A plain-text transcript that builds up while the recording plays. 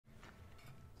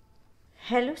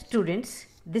Hello students,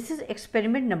 this is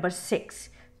experiment number 6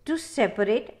 to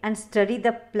separate and study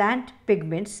the plant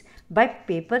pigments by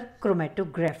paper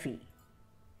chromatography.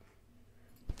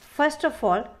 First of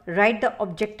all, write the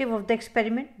objective of the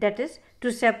experiment, that is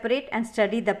to separate and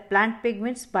study the plant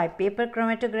pigments by paper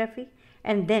chromatography,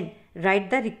 and then write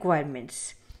the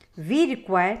requirements. We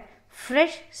require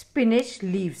fresh spinach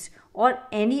leaves or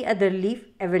any other leaf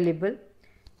available,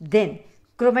 then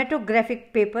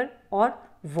chromatographic paper or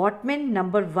Whatman No.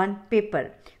 1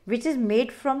 paper, which is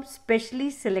made from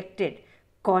specially selected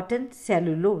cotton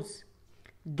cellulose.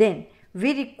 Then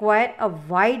we require a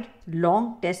wide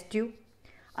long test tube,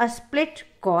 a split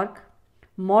cork,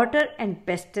 mortar and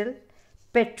pestle,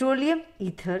 petroleum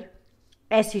ether,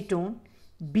 acetone,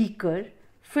 beaker,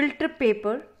 filter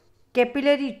paper,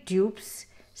 capillary tubes,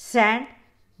 sand,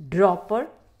 dropper,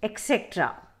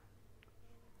 etc.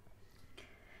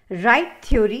 Write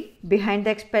theory behind the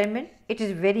experiment. It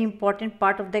is a very important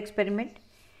part of the experiment.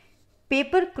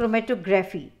 Paper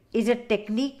chromatography is a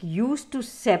technique used to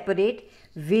separate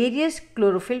various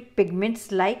chlorophyll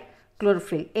pigments like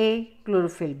chlorophyll A,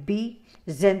 chlorophyll B,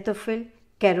 xanthophyll,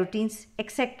 carotenes,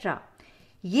 etc.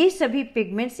 ये सभी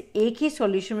pigments एक ही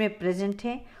solution में present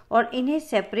हैं और इन्हें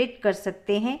separate कर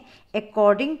सकते हैं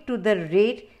according to the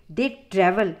rate they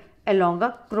travel along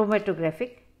a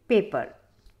chromatographic paper.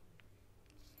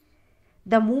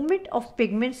 The movement of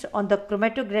pigments on the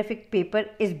chromatographic paper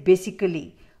is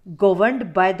basically governed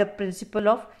by the principle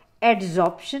of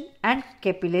adsorption and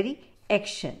capillary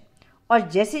action. और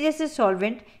जैसे जैसे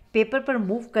solvent paper पर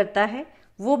move करता है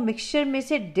वो mixture में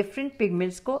से different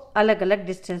pigments को अलग अलग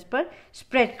डिस्टेंस पर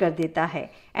स्प्रेड कर देता है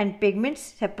एंड पिगमेंट्स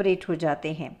सेपरेट हो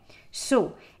जाते हैं. So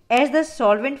as the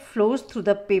solvent flows through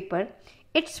the paper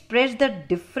it spreads the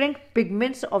different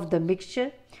pigments of the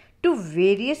mixture to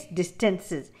various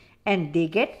distances and they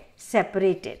get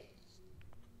separated.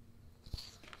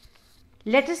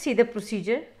 Let us see the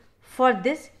procedure. For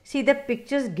this, see the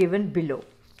pictures given below.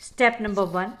 Step number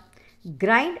 1.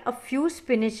 Grind a few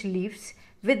spinach leaves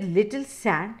with little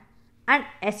sand and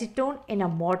acetone in a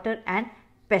mortar and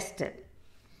pestle.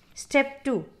 Step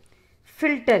 2.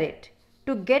 Filter it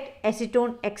to get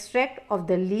acetone extract of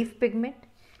the leaf pigment.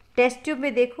 Test tube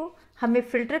में देखो हमें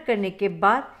filter करने के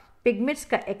बाद pigments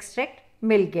का extract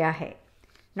मिल गया है.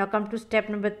 Now come to step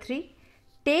number 3.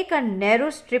 Take a narrow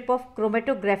strip of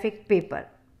chromatographic paper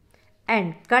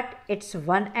and cut it's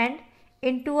one and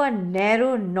into a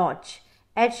narrow notch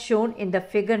as shown in the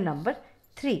figure number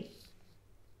 3.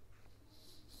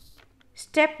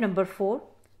 Step number 4.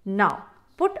 Now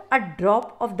put a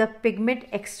drop of the pigment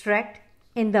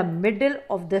extract in the middle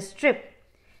of the strip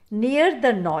near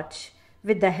the notch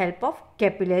with the help of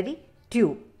capillary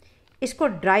tube. इसको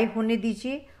dry होने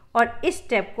दीजिए और इस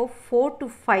step को 4 to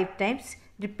 5 times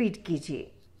repeat कीजिए.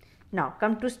 Now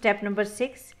come to step number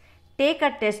 6. Take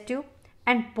a test tube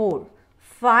and pour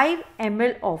 5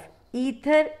 ml of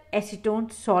ether acetone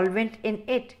solvent in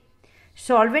it.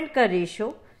 Solvent का ratio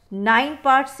 9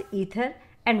 parts ether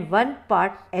and 1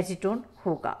 part acetone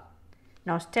होगा.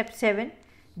 Now step 7.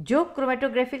 जो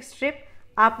chromatographic strip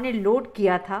आपने load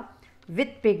किया था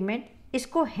with pigment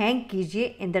इसको hang कीजिए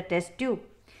in the test tube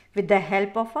with the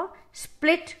help of a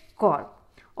split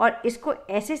cork और इसको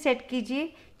ऐसे सेट कीजिए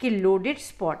कि लोडेड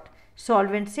स्पॉट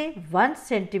सॉल्वेंट से 1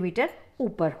 सेंटीमीटर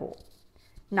ऊपर हो.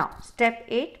 Now step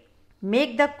 8.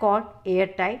 Make the cork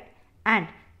air tight and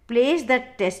place the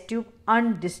test tube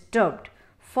undisturbed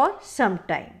for some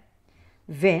time.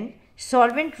 When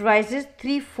solvent rises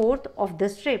 3/4 of the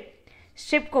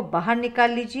strip को बाहर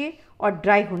निकाल लीजिए और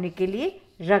ड्राई होने के लिए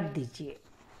रख दीजिए.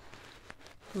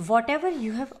 Whatever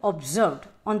you have observed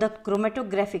on the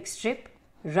chromatographic strip,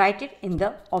 write it in the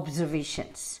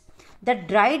observations. The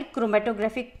dried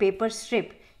chromatographic paper strip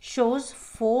shows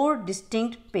 4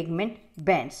 distinct pigment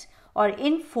bands और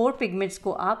इन 4 pigments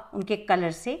को आप उनके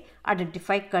कलर से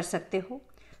आइडेंटिफाई कर सकते हो.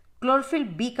 क्लोरोफिल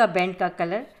बी का बैंड का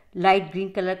कलर लाइट ग्रीन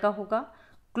कलर का होगा,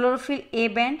 chlorophyll A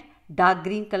band dark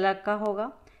green colour का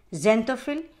होगा,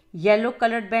 xanthophyll येलो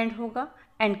कलर्ड बैंड होगा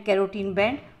and carotene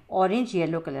band orange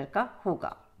yellow colour का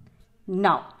होगा.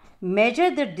 Now measure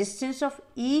the distance of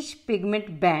each pigment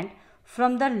band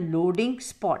from the loading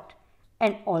spot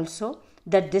and also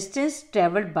the distance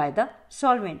traveled by the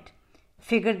solvent.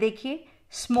 Figure देखिए.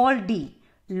 Small d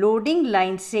loading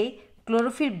line से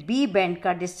chlorophyll B band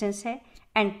का distance है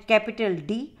and capital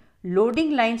D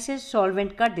loading line से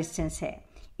solvent का distance है.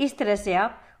 इस तरह से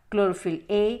आप chlorophyll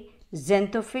A,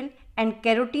 xanthophyll and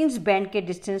carotenes band के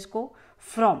डिस्टेंस को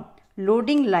फ्रॉम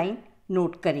लोडिंग लाइन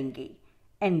नोट करेंगे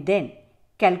and then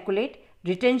calculate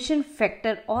retention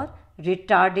factor or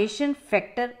retardation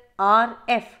factor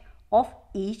RF of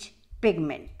each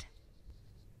pigment.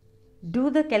 Do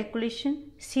the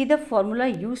calculation. See the formula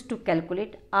used to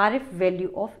calculate RF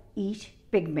value of each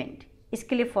pigment.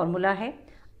 इसके लिए formula है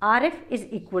RF is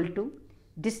equal to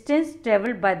distance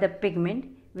travelled by the pigment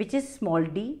which is small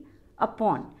d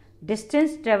upon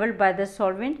distance travelled by the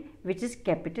solvent which is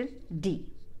capital D.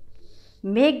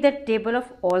 Make the table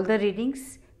of all the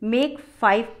readings. Make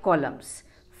 5 columns.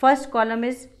 First column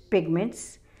is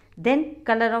pigments, then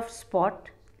color of spot,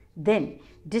 then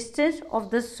distance of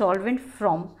the solvent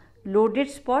from loaded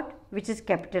spot which is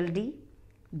capital D,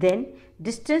 then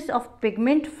distance of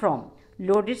pigment from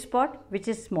loaded spot which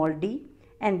is small d,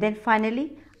 and then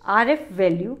finally RF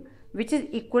value which is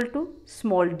equal to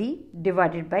small d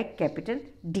divided by capital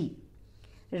D.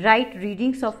 Write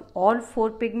readings of all 4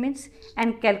 pigments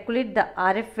and calculate the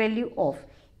RF value of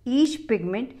each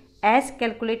pigment as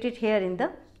calculated here in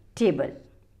the table.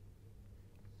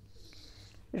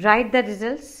 Write the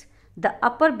results. The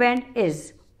upper band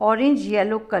is orange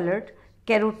yellow colored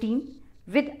carotene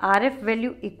with RF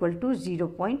value equal to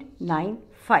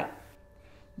 0.95.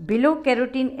 Below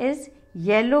carotene is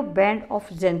yellow band of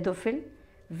xanthophyll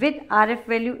with RF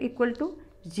value equal to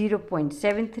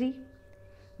 0.73.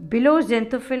 Below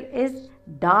xanthophyll is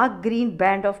dark green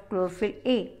band of chlorophyll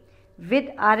A with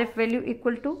RF value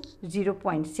equal to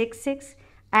 0.66,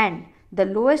 and the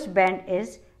lowest band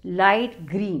is light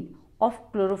green of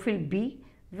chlorophyll B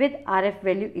with RF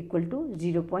value equal to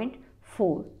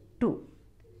 0.42.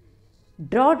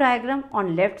 Draw diagram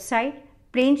on left side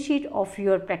plain sheet of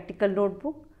your practical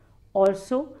notebook.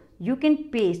 Also, you can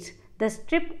paste the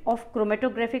strip of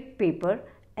chromatographic paper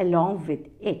along with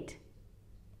it.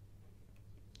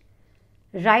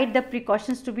 Write the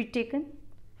precautions to be taken.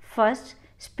 First,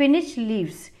 spinach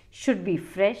leaves should be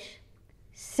fresh.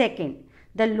 Second,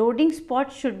 the loading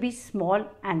spot should be small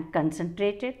and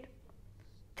concentrated.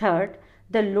 Third,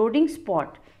 the loading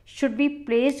spot should be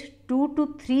placed 2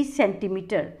 to 3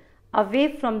 cm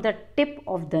away from the tip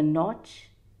of the notch.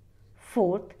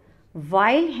 Fourth,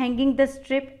 while hanging the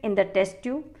strip in the test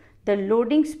tube, the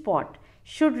loading spot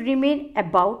should remain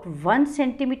about 1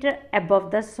 cm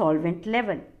above the solvent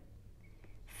level.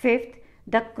 Fifth,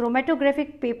 the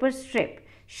chromatographic paper strip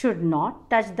should not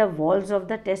touch the walls of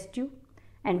the test tube.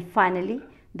 And finally,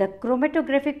 the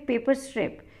chromatographic paper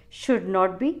strip should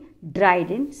not be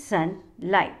dried in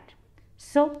sunlight.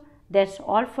 So, that's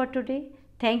all for today.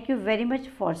 Thank you very much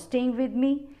for staying with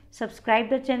me. Subscribe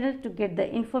the channel to get the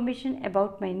information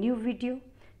about my new video.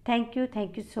 Thank you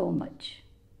so much.